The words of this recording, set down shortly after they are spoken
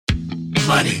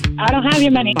money. I don't have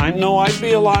your money. I know I'd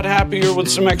be a lot happier with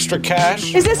some extra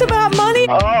cash. Is this about money?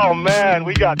 Oh, man,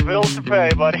 we got bills to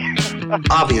pay, buddy.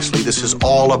 Obviously, this is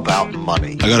all about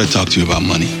money. I gotta talk to you about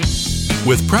money.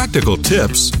 With practical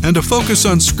tips and a focus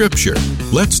on scripture,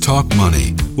 let's talk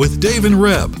money with Dave and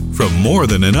Reb from More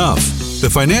Than Enough, the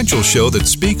financial show that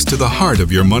speaks to the heart of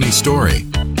your money story.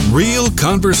 Real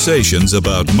conversations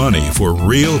about money for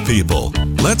real people.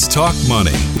 Let's talk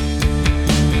money.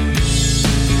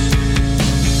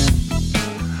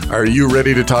 Are you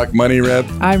ready to talk money, Reb?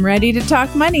 I'm ready to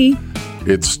talk money.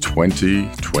 It's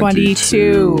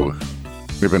 2022.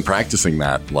 We've been practicing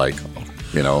that,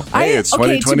 it's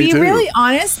 2022. To be really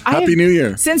honest, Happy New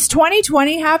Year. Since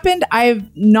 2020 happened, I've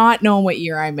not known what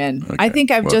year I'm in. Okay, I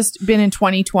think I've just been in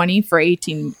 2020 for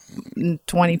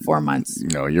 24 months.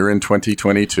 No, you're in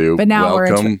 2022. But now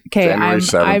Welcome, January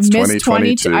 7th, I've missed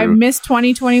 2022. I've missed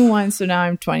 2021, so now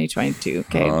I'm 2022.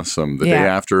 Okay. Awesome. The day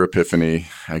after Epiphany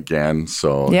again.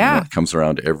 So it comes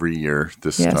around every year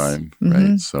this time,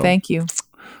 right? So thank you.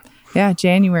 Yeah,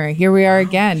 January. Here we are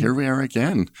again.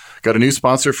 Got a new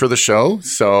sponsor for the show.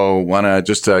 So want to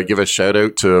just give a shout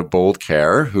out to Bold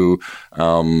Care, who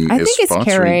I think it's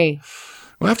Care.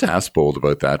 We'll have to ask Bold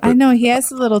about that. I know he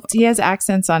has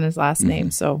accents on his last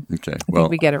name, so I think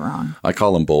we get it wrong. I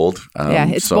call him Bold.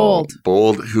 It's Bold.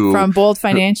 Bold, from Bold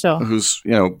Financial, who's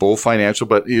Bold Financial,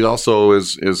 but he also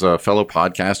is a fellow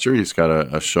podcaster. He's got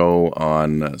a show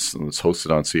it's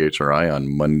hosted on CHRI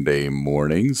on Monday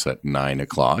mornings at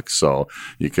 9:00. So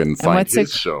you can find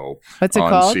his show on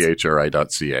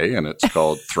chri.ca, and it's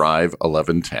called Thrive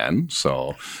 1110.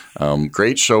 So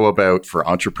great show for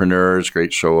entrepreneurs.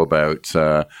 Great show about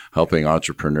helping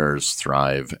entrepreneurs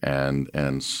thrive and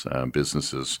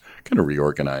businesses kind of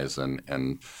reorganize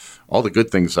and all the good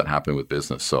things that happen with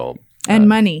business. So and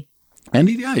money. And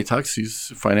he talks.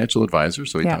 He's a financial advisor,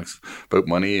 so he talks about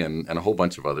money and a whole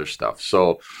bunch of other stuff.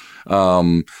 So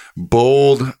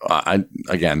Bold,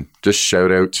 again, just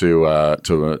shout out to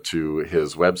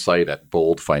his website at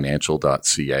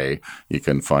boldfinancial.ca. You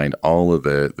can find all of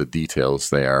the details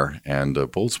there, and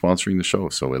Bold sponsoring the show,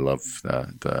 so we love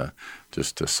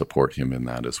just to support him in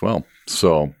that as well.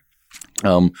 So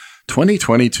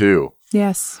 2022.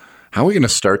 Yes. How are we going to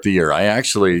start the year? I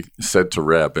actually said to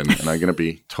Reb, and I'm going to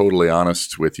be totally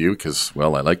honest with you because, I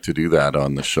like to do that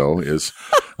on the show, is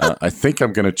I think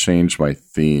I'm going to change my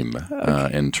theme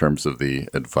in terms of the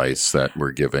advice that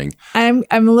we're giving. I'm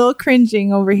a little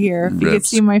cringing over here. If you could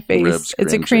see my face.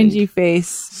 It's a cringy face.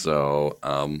 So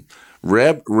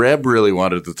Reb really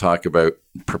wanted to talk about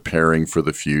preparing for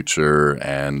the future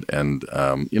and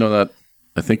that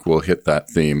I think we'll hit that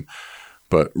theme.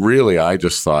 But really, I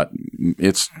just thought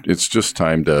it's just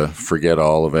time to forget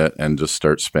all of it and just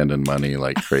start spending money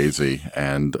like crazy.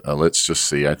 And let's just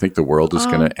see. I think the world is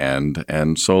going to end.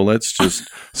 And so let's just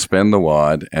spend the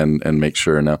wad and make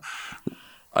sure. Now,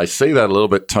 I say that a little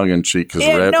bit tongue-in-cheek because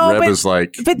Reb is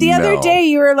like, but the other day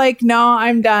you were like, no,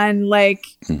 I'm done. Like,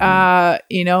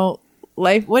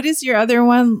 life. What is your other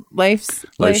one? Life's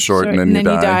short and then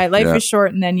you die. Life is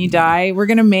short and then you die. We're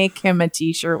gonna make him a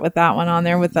T-shirt with that one on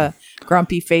there with a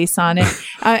grumpy face on it.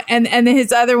 And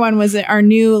his other one was our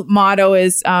new motto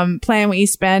is plan what you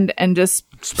spend and just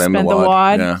spend the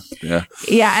wad. Yeah.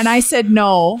 And I said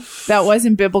no, that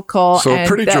wasn't biblical. So a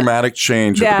pretty dramatic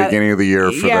change at the beginning of the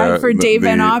year for Dave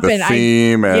Van Oppen. The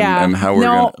theme and how we're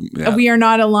going to... we are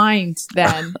not aligned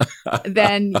then.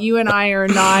 Then you and I are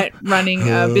not running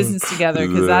a business together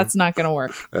because that's not going to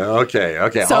work. Okay.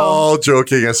 So, all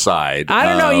joking aside. I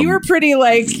don't know. You were pretty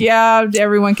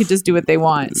everyone could just do what they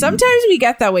want. Sometimes we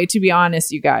get that way, to be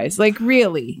honest, you guys.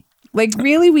 Really,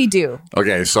 we do.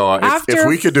 Okay, so if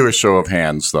we could do a show of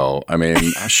hands, though, a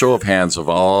show of hands of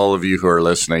all of you who are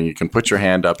listening, you can put your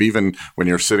hand up even when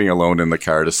you're sitting alone in the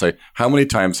car to say, how many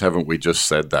times haven't we just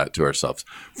said that to ourselves?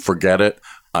 Forget it.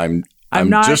 I'm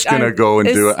just going to go and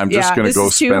do it. I'm just going to go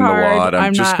spend the wad.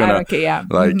 I've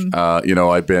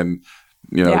been...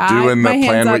 doing the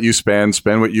plan what you spend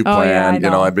what you plan.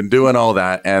 I've been doing all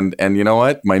that. And you know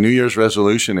what? My New Year's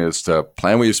resolution is to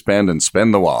plan what you spend and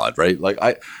spend the wad, right?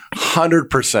 I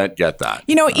 100% get that.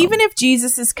 Even if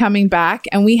Jesus is coming back,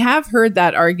 and we have heard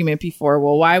that argument before,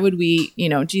 well, why would we,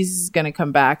 Jesus is going to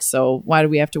come back, so why do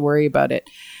we have to worry about it?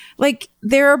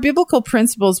 There are biblical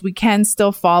principles we can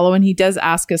still follow, and he does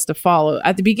ask us to follow.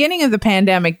 At the beginning of the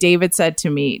pandemic, David said to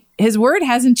me, his word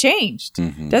hasn't changed.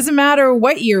 Mm-hmm. Doesn't matter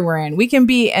what year we're in. We can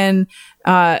be in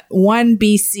 1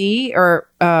 BC or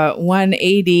 1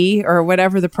 AD or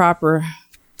whatever the proper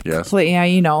Yes.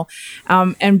 Yeah,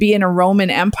 and be in a Roman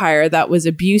Empire that was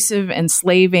abusive,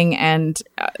 enslaving, and,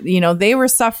 they were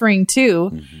suffering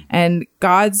too. Mm-hmm. And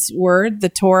God's word, the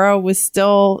Torah, was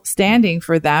still standing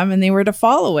for them, and they were to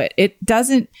follow it. It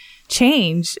doesn't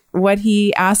change what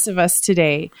he asks of us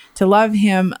today: to love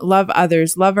him, love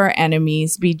others, love our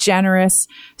enemies, be generous,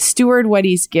 steward what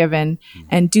he's given,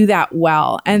 and do that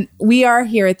well. And we are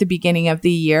here at the beginning of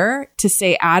the year to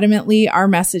say adamantly our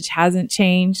message hasn't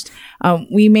changed.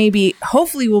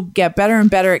 Hopefully we'll get better and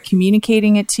better at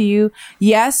communicating it to you.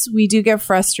 Yes, we do get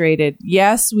frustrated.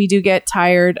 Yes, we do get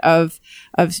tired of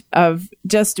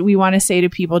we want to say to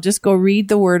people, just go read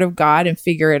the word of God and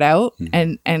figure it out.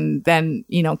 Mm-hmm. And then,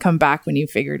 come back when you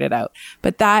figured it out.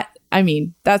 But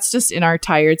that's just in our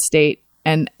tired state,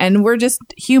 and we're just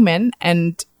human.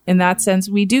 And in that sense,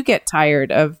 we do get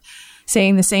tired of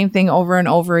saying the same thing over and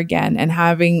over again and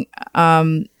having,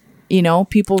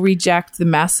 people reject the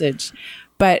message.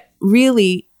 But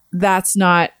really, that's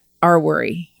not our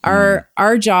worry.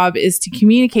 Our job is to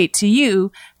communicate to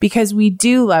you because we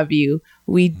do love you.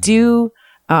 We do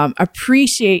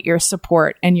appreciate your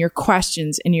support and your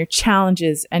questions and your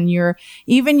challenges and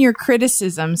even your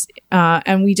criticisms.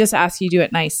 And we just ask you do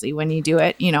it nicely when you do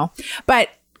it,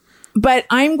 But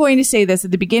I'm going to say this: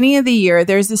 at the beginning of the year,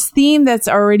 there's this theme that's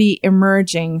already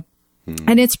emerging,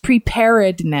 and it's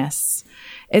preparedness.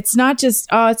 It's not just,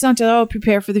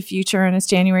 prepare for the future, and it's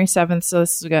January 7th, so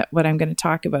this is what I'm going to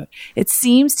talk about. It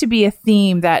seems to be a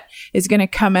theme that is going to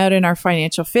come out in our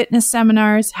financial fitness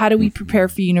seminars. How do we prepare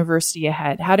for university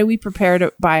ahead? How do we prepare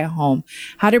to buy a home?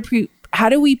 How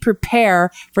do we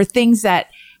prepare for things that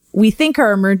we think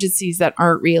are emergencies that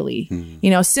aren't really,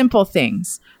 simple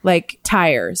things like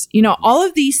tires, all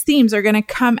of these themes are going to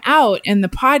come out in the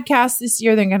podcast this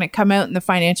year. They're going to come out in the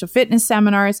financial fitness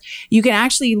seminars. You can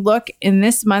actually look in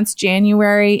this month's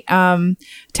January time.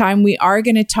 We are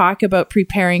going to talk about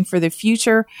preparing for the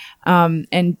future.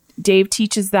 And Dave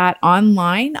teaches that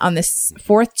online on the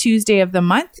fourth Tuesday of the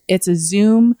month. It's a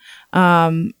Zoom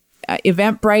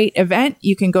Eventbrite event.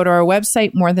 You can go to our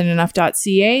website,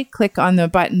 morethanenough.ca, click on the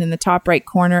button in the top right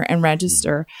corner and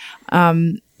register.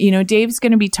 Dave's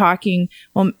going to be talking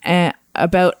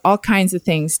about all kinds of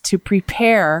things to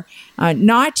prepare,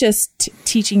 not just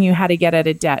teaching you how to get out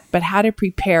of debt, but how to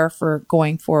prepare for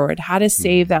going forward, how to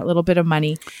save that little bit of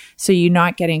money so you're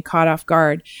not getting caught off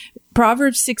guard.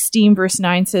 Proverbs 16 verse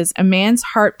 9 says, "A man's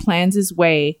heart plans his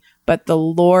way, but the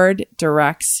Lord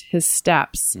directs his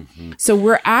steps." Mm-hmm. So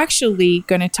we're actually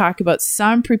going to talk about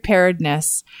some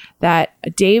preparedness that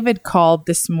David called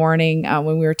this morning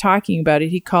when we were talking about it.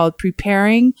 He called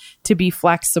preparing to be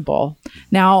flexible.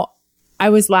 Now, I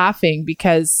was laughing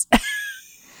because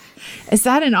is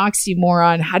that an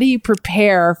oxymoron? How do you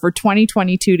prepare for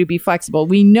 2022 to be flexible?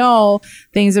 We know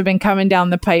things have been coming down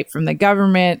the pipe from the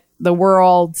government, the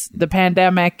world, the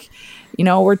pandemic.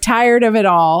 We're tired of it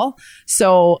all.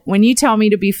 So when you tell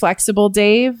me to be flexible,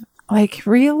 Dave, like,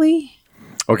 really?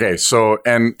 Okay. So,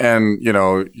 and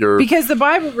you're... Because the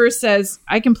Bible verse says,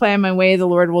 I can plan my way, the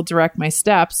Lord will direct my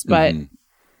steps, but... Mm-hmm.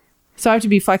 So I have to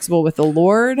be flexible with the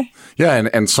Lord. Yeah,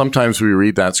 and sometimes we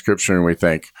read that scripture and we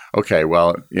think, okay,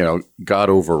 well, God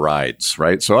overrides,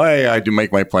 right? So I do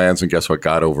make my plans, and guess what?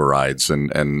 God overrides,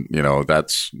 and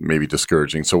that's maybe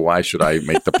discouraging. So why should I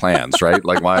make the plans, right?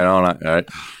 Like, why don't I? Right?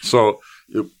 So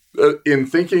in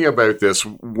thinking about this,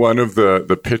 one of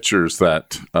the pictures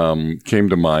that came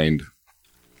to mind,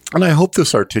 and I hope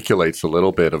this articulates a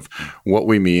little bit of what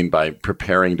we mean by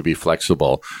preparing to be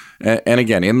flexible. And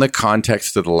again, in the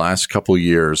context of the last couple of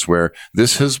years where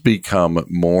this has become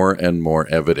more and more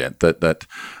evident that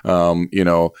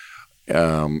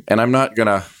and I'm not going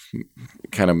to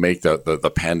kind of make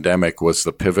the pandemic was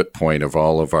the pivot point of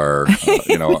all of our,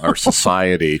 our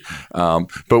society. But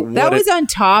that was on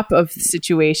top of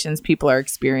situations people are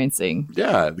experiencing.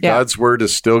 Yeah. God's word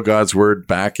is still God's word.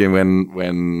 Back in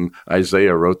when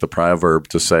Isaiah wrote the proverb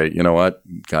to say, you know what,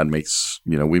 God makes,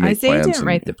 we make Isaiah plans. Isaiah didn't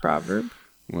write the proverb.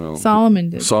 Well, Solomon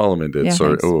did. Yeah,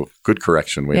 sorry. Good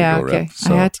correction. Way to go, okay. Reb.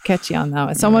 So, I had to catch you on that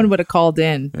one. Someone would have called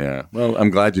in. Yeah. Well, I'm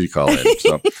glad you called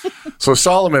in. So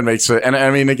Solomon makes it. And I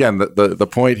mean, again, the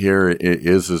point here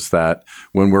is that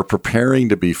when we're preparing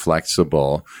to be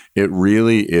flexible, it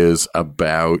really is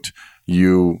about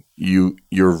you're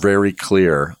very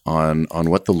clear on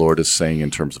what the Lord is saying in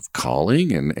terms of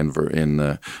calling,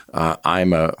 and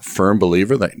I'm a firm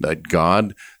believer that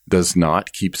God does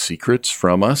not keep secrets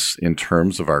from us in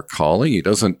terms of our calling. He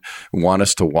doesn't want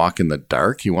us to walk in the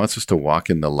dark. He wants us to walk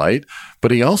in the light,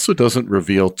 but he also doesn't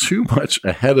reveal too much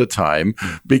ahead of time,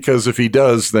 because if he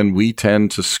does, then we tend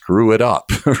to screw it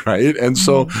up, right? And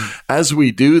so as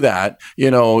we do that,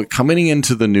 coming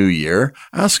into the new year,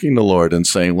 asking the Lord and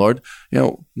saying, Lord,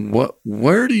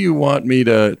 where do you want me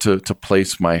to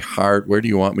place my heart? Where do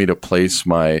you want me to place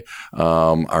my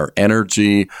our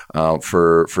energy?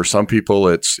 For some people,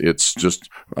 it's just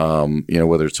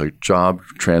whether it's a job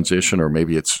transition, or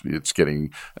maybe it's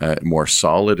getting more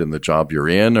solid in the job you're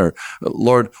in. Or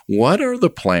Lord, what are the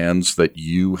plans that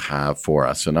you have for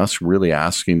us? And us really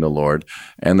asking the Lord,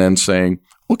 and then saying,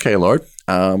 okay, Lord,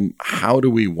 how do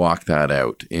we walk that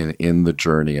out in the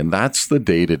journey? And that's the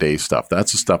day-to-day stuff.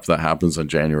 That's the stuff that happens on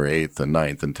January 8th and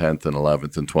 9th and 10th and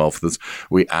 11th and 12th.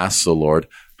 We ask the Lord,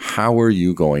 how are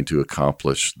you going to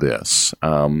accomplish this?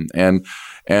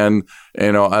 The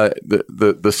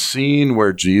scene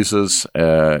where Jesus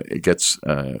gets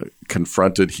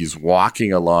confronted, he's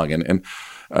walking along, and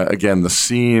again, the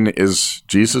scene is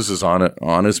Jesus is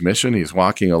on his mission. He's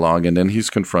walking along, and then he's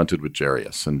confronted with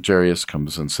Jairus. And Jairus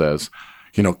comes and says,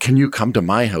 can you come to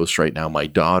my house right now? My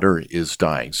daughter is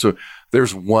dying. So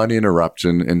there's one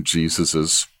interruption in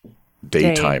Jesus's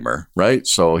day timer, right?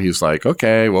 So he's like,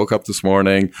 okay, woke up this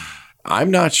morning.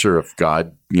 I'm not sure if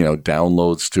God,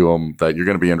 downloads to him that you're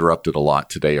going to be interrupted a lot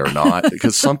today or not,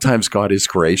 because sometimes God is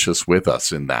gracious with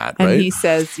us in that, right? And he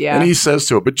says, yeah. And he says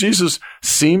to it, but Jesus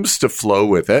seems to flow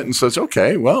with it and says,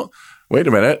 okay, well, wait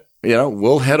a minute.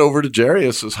 We'll head over to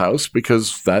Jairus' house,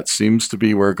 because that seems to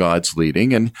be where God's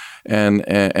leading. And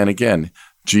again,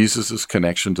 Jesus'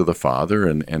 connection to the Father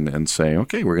and saying,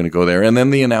 okay, we're going to go there. And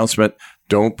then the announcement,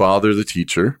 don't bother the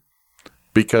teacher,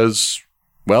 because,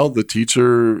 well, the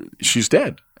teacher, she's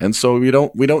dead. And so we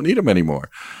don't need him anymore.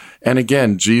 And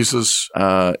again, Jesus,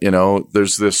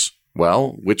 there's this,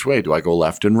 well, which way do I go,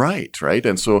 left and right?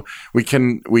 And so we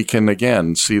can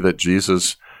again see that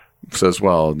Jesus says,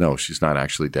 well, no, she's not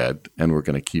actually dead, and we're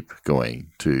going to keep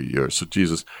going to yours. So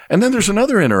Jesus, and then there's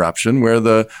another interruption where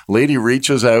the lady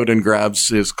reaches out and grabs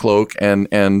his cloak,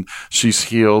 and she's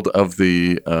healed of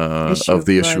the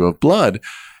issue of blood.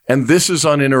 And this is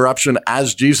on interruption,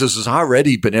 as Jesus has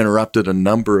already been interrupted a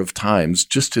number of times,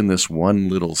 just in this one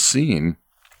little scene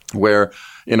where,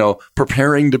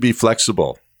 preparing to be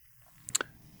flexible.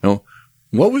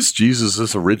 What was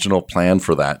Jesus' original plan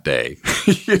for that day?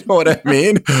 You know what I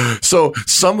mean? So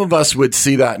some of us would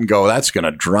see that and go, that's going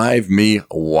to drive me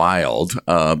wild.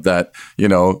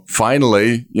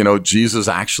 Finally, Jesus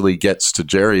actually gets to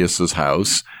Jairus'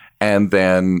 house and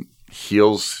then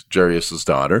heals Jairus'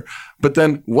 daughter. But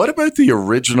then what about the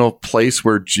original place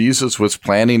where Jesus was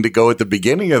planning to go at the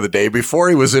beginning of the day before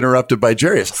he was interrupted by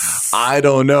Jairus? I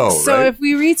don't know. So if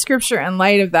we read scripture in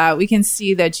light of that, we can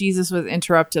see that Jesus was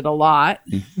interrupted a lot.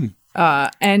 Mm-hmm.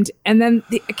 And then,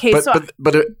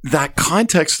 that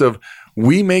context of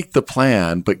we make the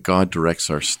plan, but God directs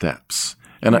our steps.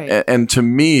 And to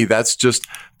me, that's just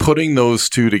putting those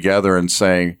two together and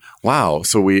saying, wow,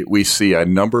 so we see a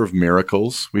number of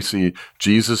miracles. We see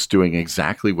Jesus doing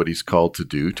exactly what he's called to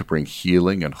do, to bring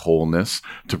healing and wholeness,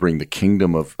 to bring the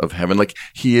kingdom of heaven. Like,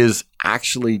 he is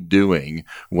actually doing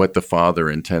what the Father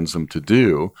intends him to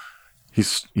do.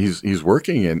 He's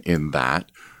working in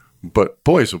that. But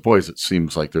boys, it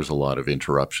seems like there's a lot of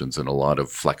interruptions and a lot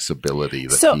of flexibility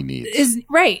that he needs.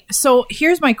 Right. So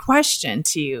here's my question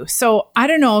to you. So I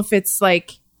don't know if it's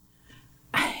like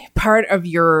part of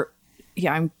your,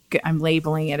 I'm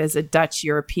labeling it as a Dutch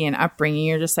European upbringing.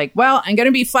 You're just like, well, I'm going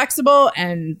to be flexible,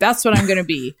 and that's what I'm going to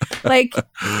be. Like,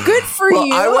 good for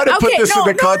you. I want to put this in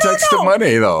the context of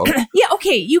money, though. Yeah,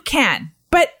 okay, you can.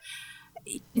 But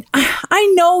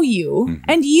I know you,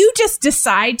 and you just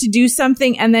decide to do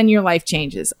something, and then your life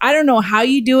changes. I don't know how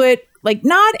you do it. Like,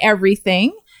 not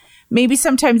everything. Maybe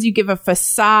sometimes you give a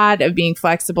facade of being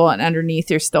flexible, and underneath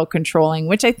you're still controlling,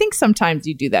 which I think sometimes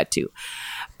you do that too.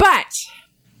 But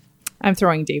I'm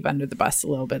throwing Dave under the bus a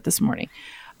little bit this morning.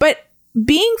 But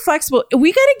being flexible,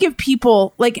 we got to give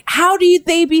people, like, how do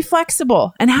they be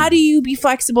flexible? And how do you be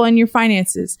flexible in your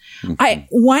finances?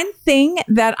 One thing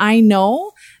that I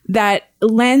know that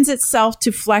lends itself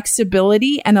to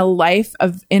flexibility and a life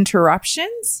of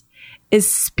interruptions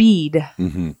is speed,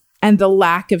 and the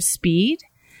lack of speed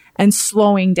and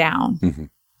slowing down.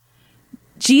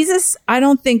 Jesus, I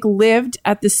don't think, lived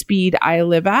at the speed I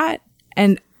live at.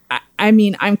 And I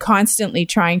mean, I'm constantly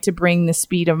trying to bring the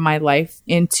speed of my life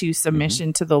into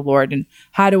submission to the Lord. And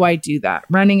how do I do that?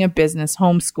 Running a business,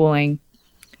 homeschooling,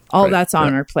 all that's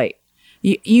on our plate.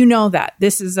 You know that.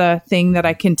 This is a thing that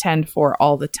I contend for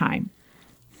all the time.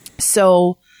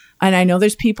 So And I know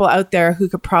there's people out there who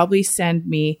could probably send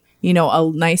me, you know,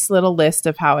 a nice little list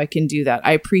of how I can do that.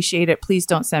 I appreciate it. Please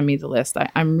don't send me the list.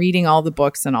 I'm reading all the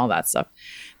books and all that stuff.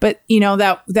 But, you know,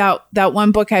 that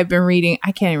one book I've been reading,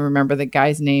 I can't even remember the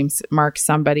guy's name, Mark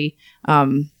somebody.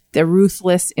 The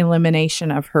Ruthless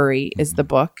Elimination of Hurry is the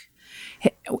book.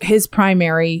 His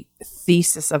primary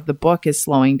thesis of the book is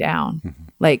slowing down. Mm-hmm.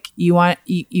 Like you want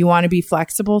to be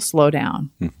flexible, slow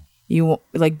down. Mm-hmm. You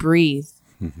like breathe.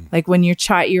 Mm-hmm. Like when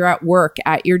you're at work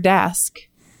at your desk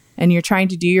and you're trying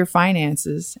to do your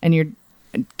finances and your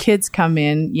kids come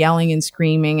in yelling and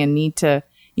screaming and need to,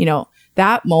 you know,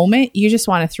 that moment you just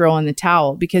want to throw in the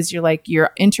towel because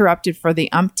you're interrupted for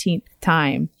the umpteenth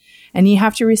time and you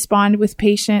have to respond with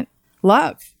patient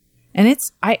love. And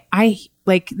it's, I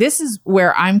like, this is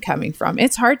where I'm coming from.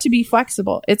 It's hard to be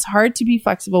flexible. It's hard to be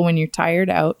flexible when you're tired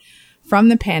out from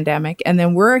the pandemic. And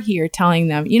then we're here telling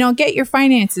them, you know, get your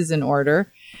finances in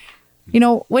order. You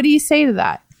know, what do you say to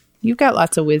that? You've got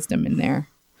lots of wisdom in there.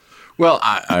 Well,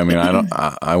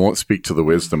 I won't speak to the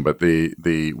wisdom, but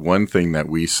the one thing that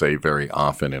we say very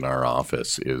often in our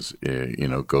office is, you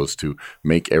know, goes to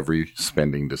make every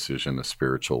spending decision a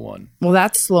spiritual one. Well,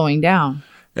 that's slowing down.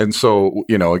 And so,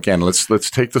 you know, again, let's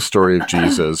take the story of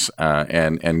Jesus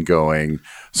and going.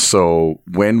 So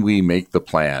when we make the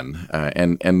plan,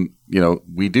 and you know,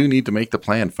 we do need to make the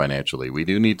plan financially. We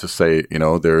do need to say, you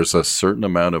know, there's a certain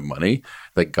amount of money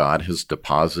that God has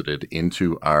deposited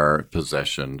into our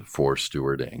possession for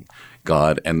stewarding.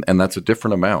 God, and that's a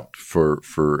different amount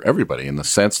for everybody in the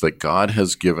sense that God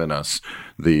has given us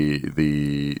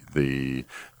the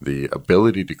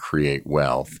ability to create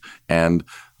wealth, and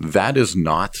that is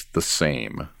not the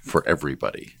same for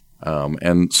everybody.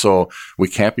 And so we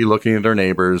can't be looking at our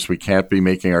neighbors. We can't be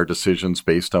making our decisions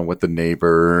based on what the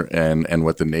neighbor and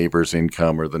what the neighbor's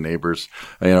income or the neighbor's,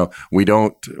 you know, we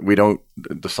don't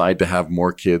decide to have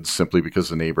more kids simply because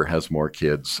the neighbor has more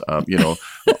kids. You know,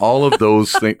 all of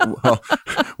those things. Well,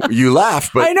 you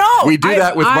laugh, but I know. We do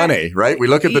that with money, right? We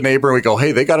look at the neighbor and we go,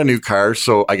 hey, they got a new car,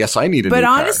 so I guess I need a new car. But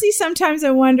honestly, sometimes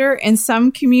I wonder in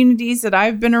some communities that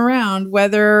I've been around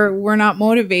whether we're not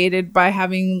motivated by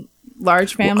having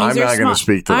large families. Well, I'm not going to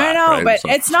speak to that. I know, right?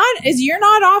 but it's not, you're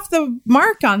not off the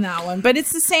mark on that one, but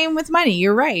it's the same with money.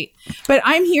 You're right. But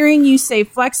I'm hearing you say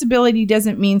flexibility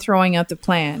doesn't mean throwing out the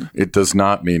plan. It does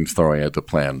not mean throwing out the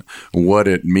plan. What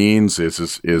it means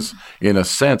is in a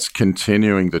sense,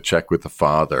 continuing to check with the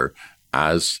Father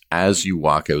as you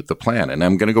walk out the plan. And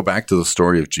I'm going to go back to the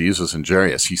story of Jesus and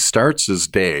Jairus. He starts his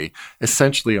day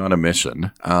essentially on a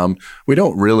mission. We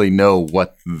don't really know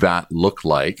what that looked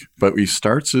like, but he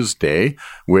starts his day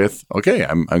with, okay,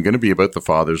 I'm going to be about the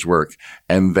Father's work.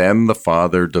 And then the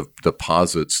Father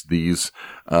deposits these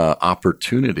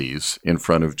opportunities in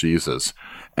front of Jesus.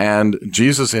 And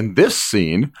Jesus in this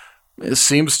scene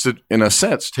seems to, in a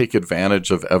sense, take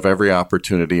advantage of every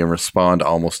opportunity and respond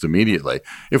almost immediately.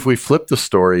 If we flip the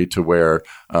story to where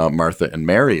Martha and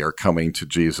Mary are coming to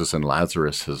Jesus and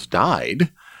Lazarus has died,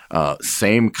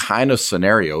 same kind of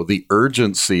scenario, the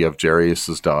urgency of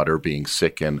Jairus' daughter being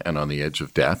sick and on the edge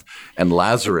of death, and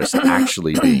Lazarus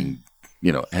actually being,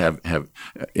 you know, have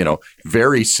you know,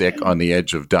 very sick on the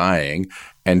edge of dying,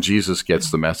 and Jesus gets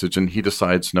the message and he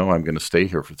decides, no, I'm going to stay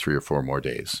here for 3 or 4 more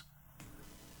days.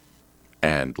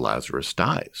 And Lazarus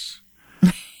dies,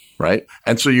 right?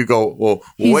 And so you go, well,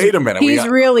 wait a minute. He's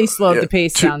really slowed the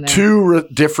pace down there. Two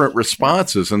different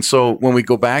responses. And so when we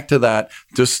go back to that,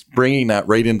 just bringing that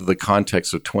right into the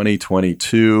context of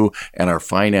 2022 and our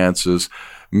finances,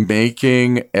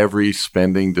 making every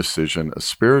spending decision a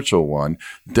spiritual one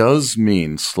does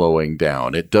mean slowing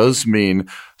down. It does mean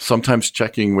sometimes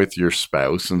checking with your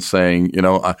spouse and saying, you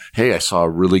know, hey, I saw a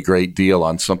really great deal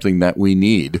on something that we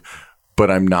need, but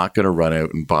I'm not going to run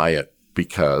out and buy it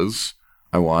because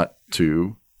I want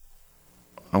to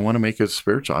make it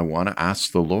spiritual. I want to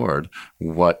ask the Lord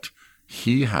what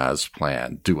he has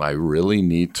planned. Do I really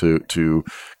need to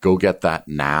go get that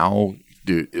now?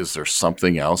 Is there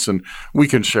something else? And we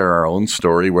can share our own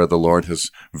story where the Lord has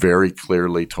very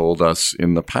clearly told us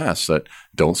in the past that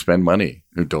don't spend money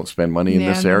in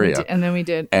this area. And then we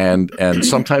did. And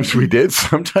sometimes we did.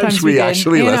 Sometimes we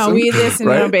actually listened. We listened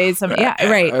right? and obeyed some. Yeah,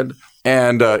 right.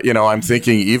 And you know, I'm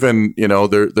thinking even, you know,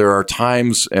 there are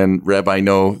times, and Reb, I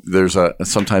know there's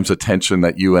sometimes a tension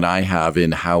that you and I have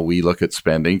in how we look at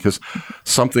spending, because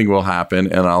something will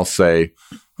happen and I'll say,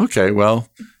 okay, well,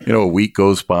 you know, a week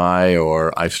goes by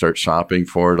or I start shopping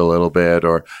for it a little bit,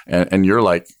 and you're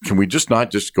like, can we just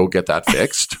not just go get that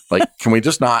fixed? Like, can we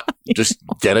just not just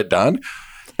get it done?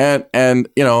 And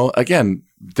you know, again,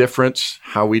 different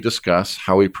how we discuss,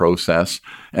 how we process.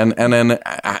 And then,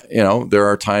 there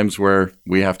are times where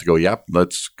we have to go, yep,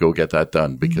 let's go get that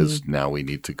done because now we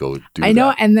need to go do that. I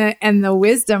know. And the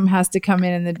wisdom has to come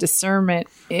in the discernment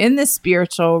in the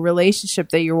spiritual relationship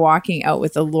that you're walking out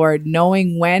with the Lord,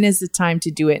 knowing when is the time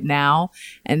to do it now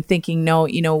and thinking, no,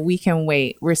 we can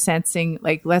wait. We're sensing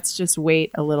like, let's just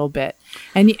wait a little bit.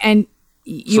 And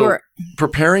you're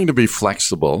preparing to be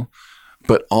flexible,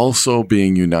 but also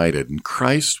being united. And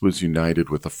Christ was united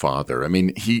with the Father. I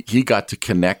mean, he got to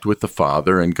connect with the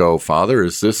Father and go, Father,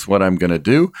 is this what I'm going to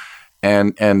do?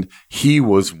 And he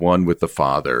was one with the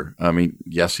Father. I mean,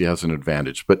 yes, he has an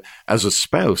advantage, but as a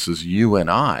spouse, as you and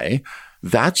I,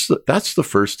 that's the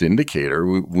first indicator.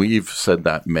 We've said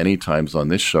that many times on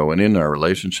this show and in our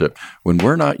relationship. When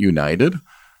we're not united,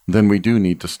 then we do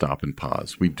need to stop and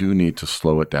pause. We do need to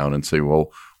slow it down and say,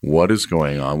 well, what is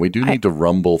going on? We do need to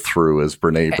rumble through, as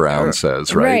Brene Brown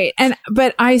says, right? Right.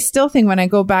 But I still think when I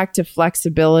go back to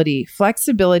flexibility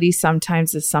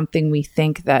sometimes is something we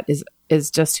think that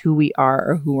is just who we are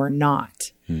or who we're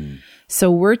not.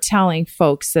 So we're telling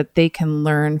folks that they can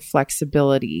learn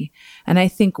flexibility. And I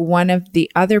think one of the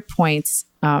other points,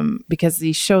 because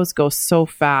these shows go so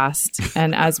fast,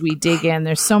 and as we dig in,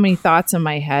 there's so many thoughts in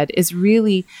my head, is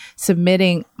really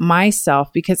submitting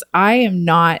myself because I am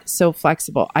not so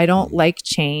flexible. I don't like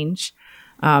change.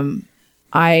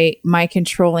 My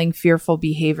controlling, fearful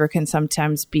behavior can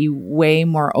sometimes be way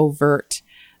more overt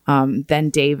than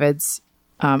David's.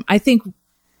 I think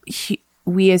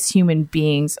we as human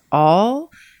beings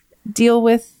all deal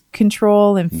with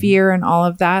control and fear and all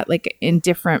of that, like in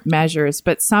different measures.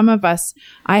 But some of us,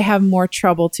 I have more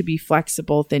trouble to be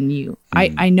flexible than you.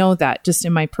 I know that just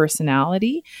in my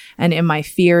personality and in my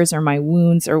fears or my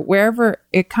wounds or wherever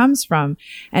it comes from.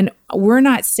 And we're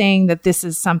not saying that this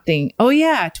is something,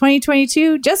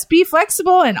 2022, just be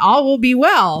flexible and all will be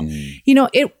well.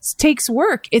 It takes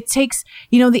work. It takes,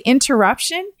 the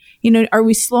interruption. Are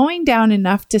we slowing down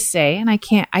enough to say, and I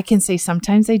can say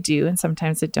sometimes I do and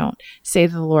sometimes I don't, say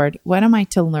to the Lord, what am I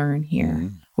to learn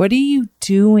here? What are you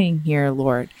doing here,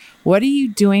 Lord? What are you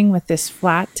doing with this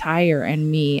flat tire and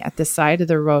me at the side of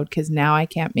the road because now I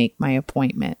can't make my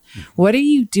appointment? What are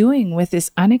you doing with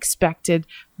this unexpected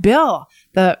bill?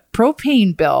 The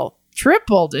propane bill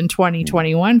tripled in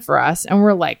 2021 for us. And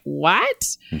we're like,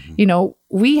 what?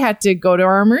 We had to go to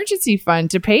our emergency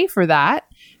fund to pay for that,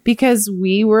 because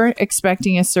we were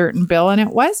expecting a certain bill and it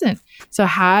wasn't. So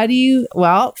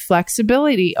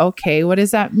flexibility. Okay, what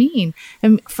does that mean?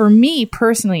 And for me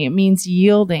personally, it means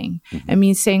yielding. It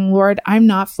means saying, Lord, I'm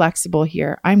not flexible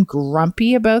here. I'm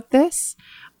grumpy about this.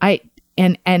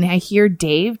 And I hear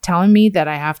Dave telling me that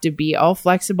I have to be all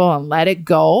flexible and let it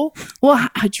go. Well,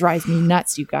 it drives me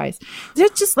nuts, you guys.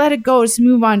 Just let it go. Just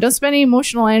move on. Don't spend any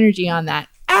emotional energy on that.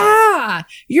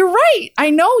 You're right. I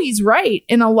know he's right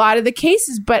in a lot of the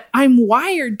cases, but I'm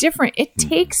wired different. It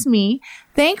takes me.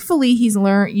 Thankfully,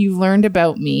 you've learned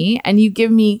about me and you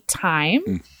give me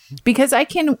time because I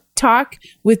can talk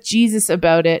with Jesus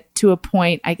about it to a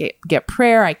point. I get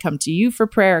prayer. I come to you for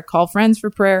prayer. I call friends for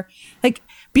prayer. Like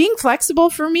being flexible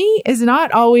for me is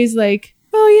not always like,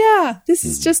 this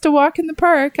is just a walk in the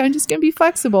park. I'm just going to be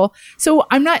flexible. So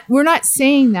we're not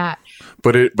saying that.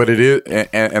 But it is,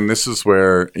 and this is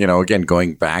where, again,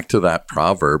 going back to that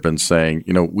proverb and saying,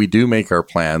 we do make our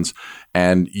plans,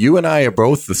 and you and I are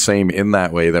both the same in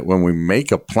that way that when we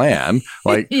make a plan,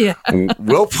 like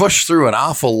we'll push through an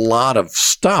awful lot of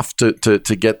stuff to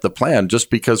get the plan just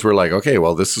because we're like, okay,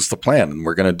 well, this is the plan and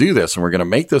we're going to do this and we're going to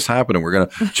make this happen and we're going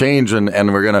to change and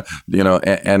we're going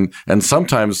to, and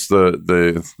sometimes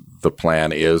the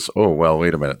plan is, oh, well,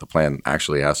 wait a minute, the plan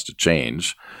actually has to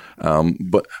change.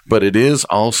 But it is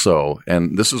also,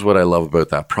 and this is what I love about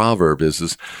that proverb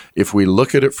is if we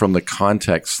look at it from the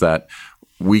context that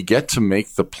we get to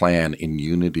make the plan in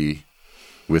unity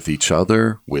with each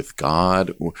other, with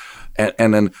God,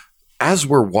 and then as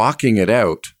we're walking it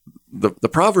out, the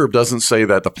proverb doesn't say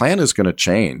that the plan is going to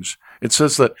change. It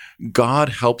says that God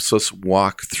helps us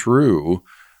walk through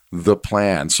the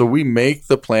plan. So we make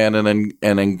the plan and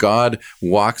then God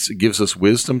gives us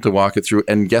wisdom to walk it through.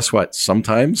 And guess what?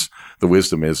 Sometimes the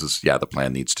wisdom is the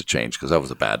plan needs to change because that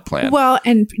was a bad plan. Well,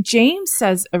 and James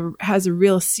has a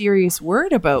real serious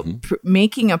word about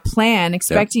making a plan,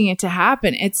 expecting it to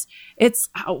happen. It's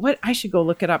what I should go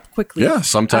look it up quickly. Yeah.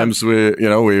 Sometimes we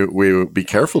be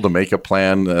careful to make a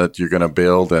plan that you're going to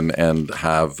build and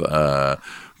have,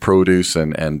 produce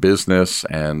and business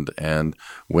and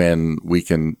when we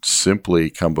can simply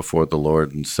come before the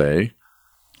Lord and say,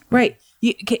 right.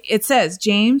 It says,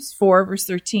 James 4, verse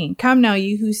 13, come now,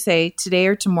 you who say today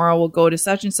or tomorrow we'll go to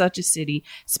such and such a city,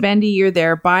 spend a year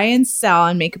there, buy and sell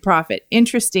and make a profit.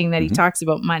 Interesting that he talks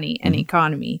about money and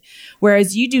economy.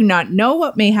 Whereas you do not know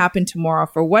what may happen tomorrow,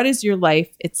 for what is your life?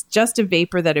 It's just a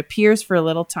vapor that appears for a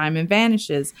little time and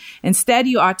vanishes. Instead,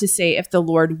 you ought to say, if the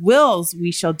Lord wills,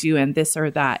 we shall do and this or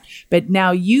that. But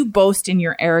now you boast in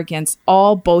your arrogance.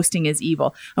 All boasting is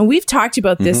evil. And we've talked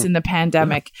about this in the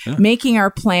pandemic, making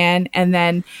our plan. And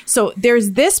then, so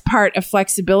there's this part of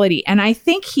flexibility. And I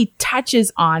think he touches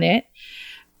on it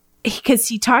because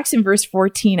he talks in verse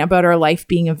 14 about our life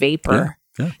being a vapor.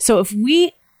 So if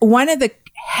one of the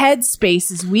head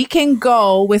spaces we can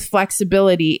go with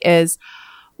flexibility is,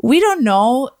 we don't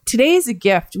know. Today is a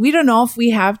gift. We don't know if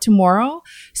we have tomorrow.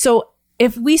 So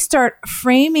if we start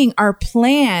framing our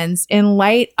plans in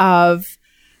light of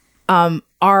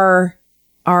our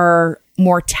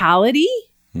mortality,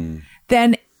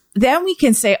 then we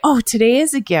can say, oh, today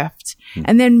is a gift.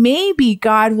 And then maybe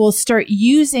God will start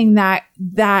using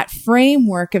that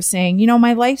framework of saying,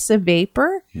 my life's a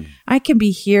vapor. I can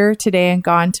be here today and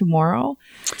gone tomorrow.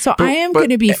 So I am going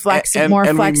to be more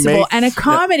flexible and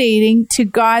accommodating to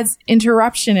God's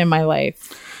interruption in my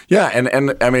life. Yeah,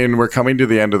 and I mean, we're coming to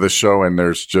the end of the show, and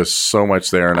there's just so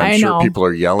much there, and I'm sure people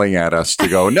are yelling at us to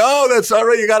go, no, that's not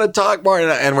right, you got to talk more,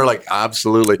 and we're like,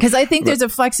 absolutely. Because I think there's a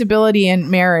flexibility in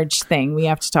marriage thing we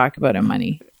have to talk about in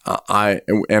money. What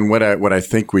I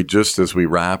think we just, as we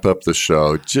wrap up the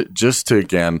show, just to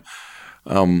again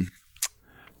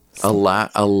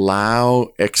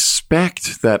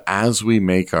expect that as we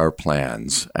make our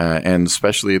plans, and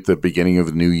especially at the beginning of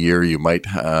the new year, you might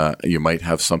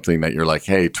have something that you're like,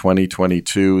 hey,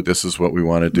 2022, this is what we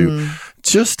want to do.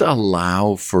 Just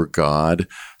allow for God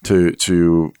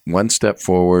to one step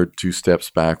forward, two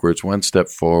steps backwards, one step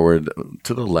forward,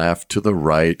 to the left, to the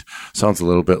right. Sounds a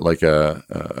little bit like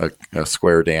a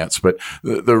square dance, but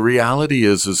the reality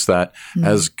is that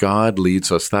as God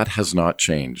leads us, that has not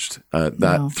changed.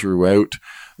 Throughout,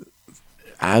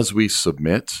 as we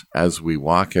submit, as we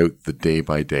walk out the day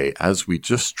by day, as we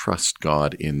just trust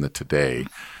God in the today,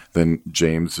 then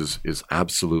James is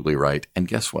absolutely right. And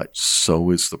guess what?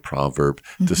 So is the proverb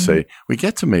to say we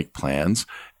get to make plans.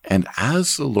 And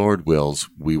as the Lord wills,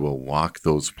 we will walk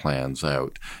those plans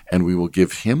out, and we will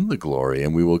give him the glory,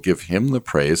 and we will give him the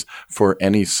praise for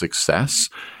any success.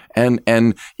 And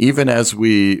even as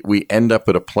we end up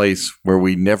at a place where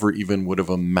we never even would have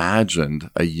imagined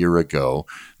a year ago,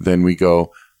 then we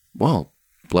go, well,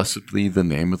 blessed be the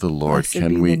name of the Lord.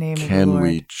 Can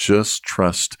we just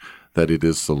trust that it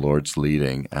is the Lord's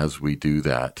leading as we do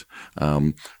that?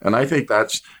 And I think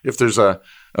that's, if there's a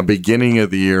beginning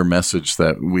of the year message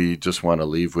that we just want to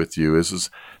leave with you, is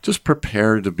just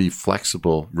prepare to be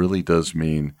flexible. Really does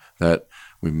mean that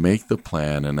we make the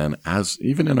plan, and then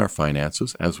even in our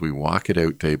finances, as we walk it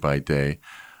out day by day,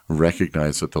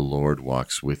 recognize that the Lord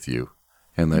walks with you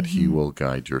and that he will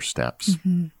guide your steps.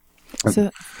 So,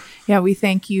 we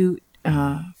thank you,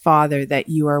 Father, that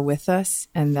you are with us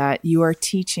and that you are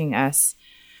teaching us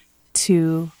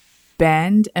to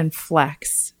bend and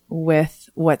flex with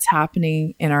what's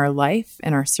happening in our life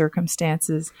and our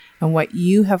circumstances and what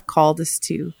you have called us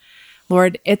to.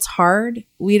 Lord, it's hard.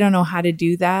 We don't know how to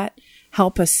do that.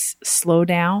 Help us slow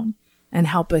down and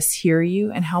help us hear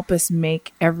you and help us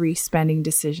make every spending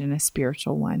decision a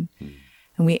spiritual one.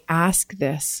 And we ask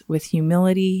this with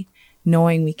humility,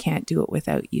 knowing we can't do it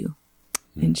without you.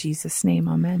 In Jesus' name,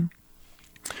 amen.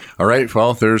 All right.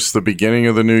 Well, there's the beginning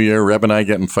of the new year. Reb and I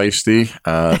getting feisty.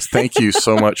 Thank you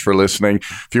so much for listening.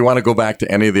 If you want to go back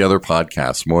to any of the other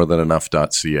podcasts,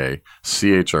 morethanenough.ca,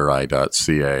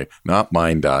 chri.ca,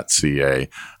 notmine.ca,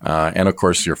 and of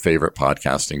course your favorite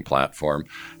podcasting platform.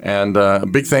 And a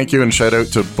big thank you and shout out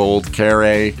to Bold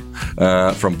Care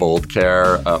from Bold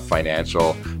Care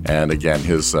Financial. And again,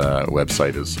 his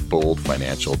website is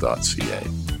boldfinancial.ca.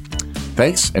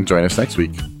 Thanks, and join us next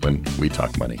week when we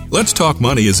talk money. Let's Talk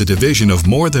Money is a division of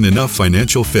More Than Enough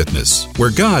Financial Fitness,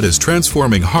 where God is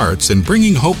transforming hearts and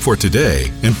bringing hope for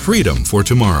today and freedom for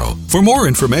tomorrow. For more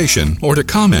information or to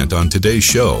comment on today's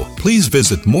show, please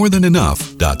visit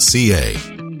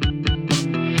morethanenough.ca.